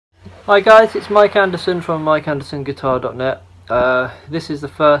Hi guys, it's Mike Anderson from MikeAndersonGuitar.net. This is the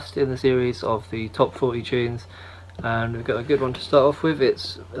first in the series of the top 40 tunes, and we've got a good one to start off with.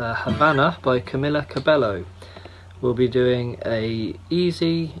 It's Havana by Camila Cabello. We'll be doing a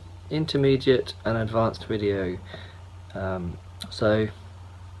easy, intermediate and advanced video, so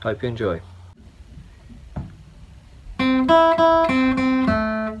hope you enjoy.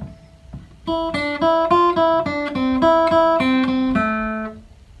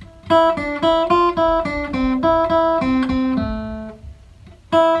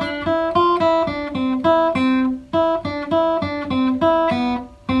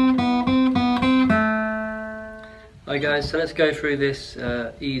 Hi guys, so let's go through this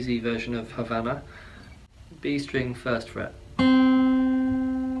easy version of Havana. B string first fret,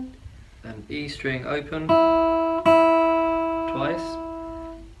 and E string open twice,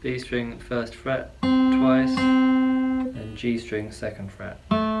 B string first fret twice, and G string second fret.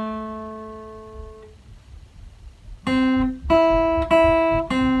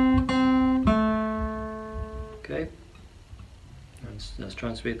 Okay, let's try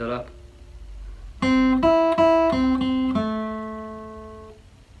and speed that up.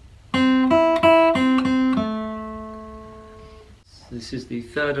 This is the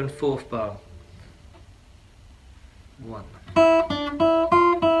third and fourth bar. 1.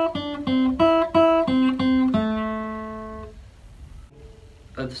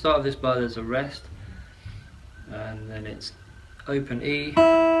 At the start of this bar there's a rest, and then it's open E,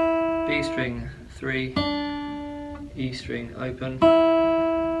 B string 3, E string open,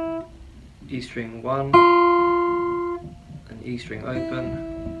 E string 1, and E string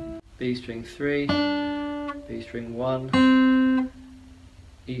open, B string 3, B string 1,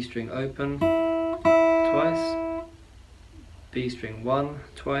 E string open twice, B string 1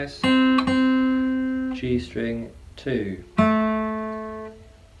 twice, G string 2.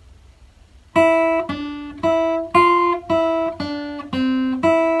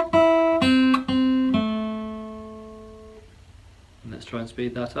 And let's try and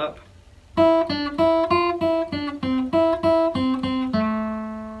speed that up.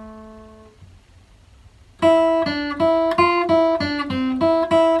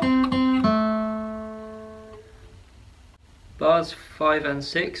 Bars 5 and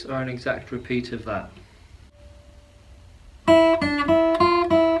 6 are an exact repeat of that. So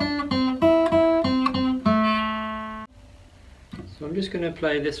I'm just going to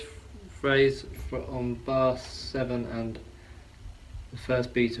play this phrase on bar 7 and the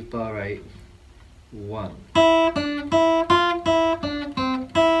first beat of bar 8. 1.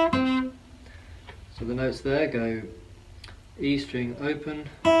 So the notes there go E string open,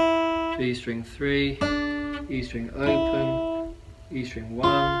 B string 3, E string open, E string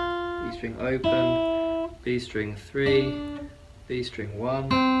 1, E string open, B string 3, B string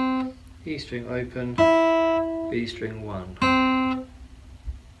 1, E string open, B string 1.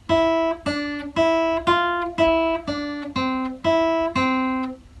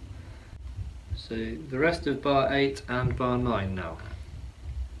 So the rest of bar 8 and bar 9 now.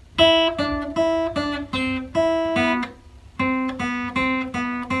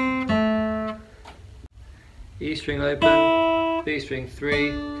 E string open, B string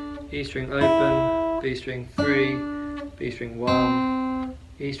 3, E string open, B string 3, B string 1,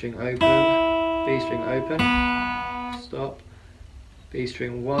 E string open, B string open, stop, B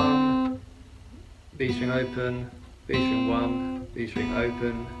string 1, B string open, B string 1, B string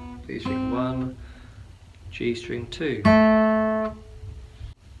open, B string 1, G string 2.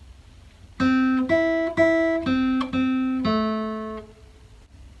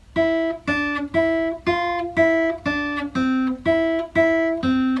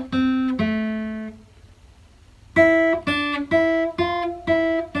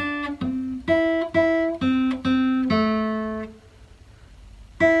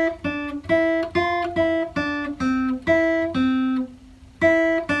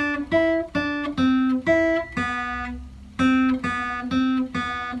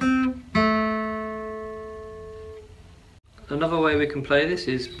 Another way we can play this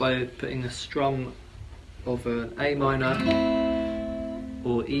is by putting a strum of an A minor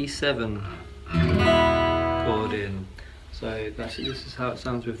or E7 chord in. So this is how it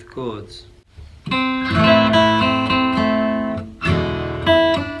sounds with the chords.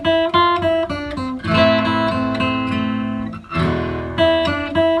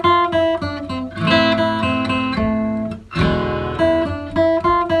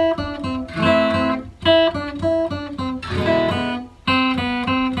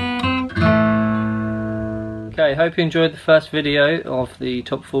 Okay, hope you enjoyed the first video of the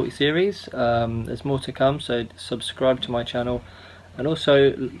Top 40 series. There's more to come, so subscribe to my channel and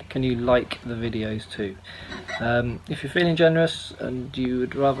also can you like the videos too. If you're feeling generous and you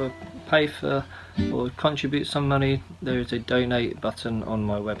would rather pay for or contribute some money, there is a donate button on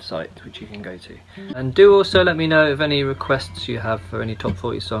my website which you can go to. And do also let me know of any requests you have for any top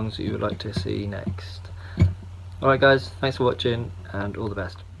 40 songs that you would like to see next. Alright guys, thanks for watching and all the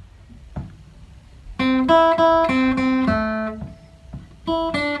best.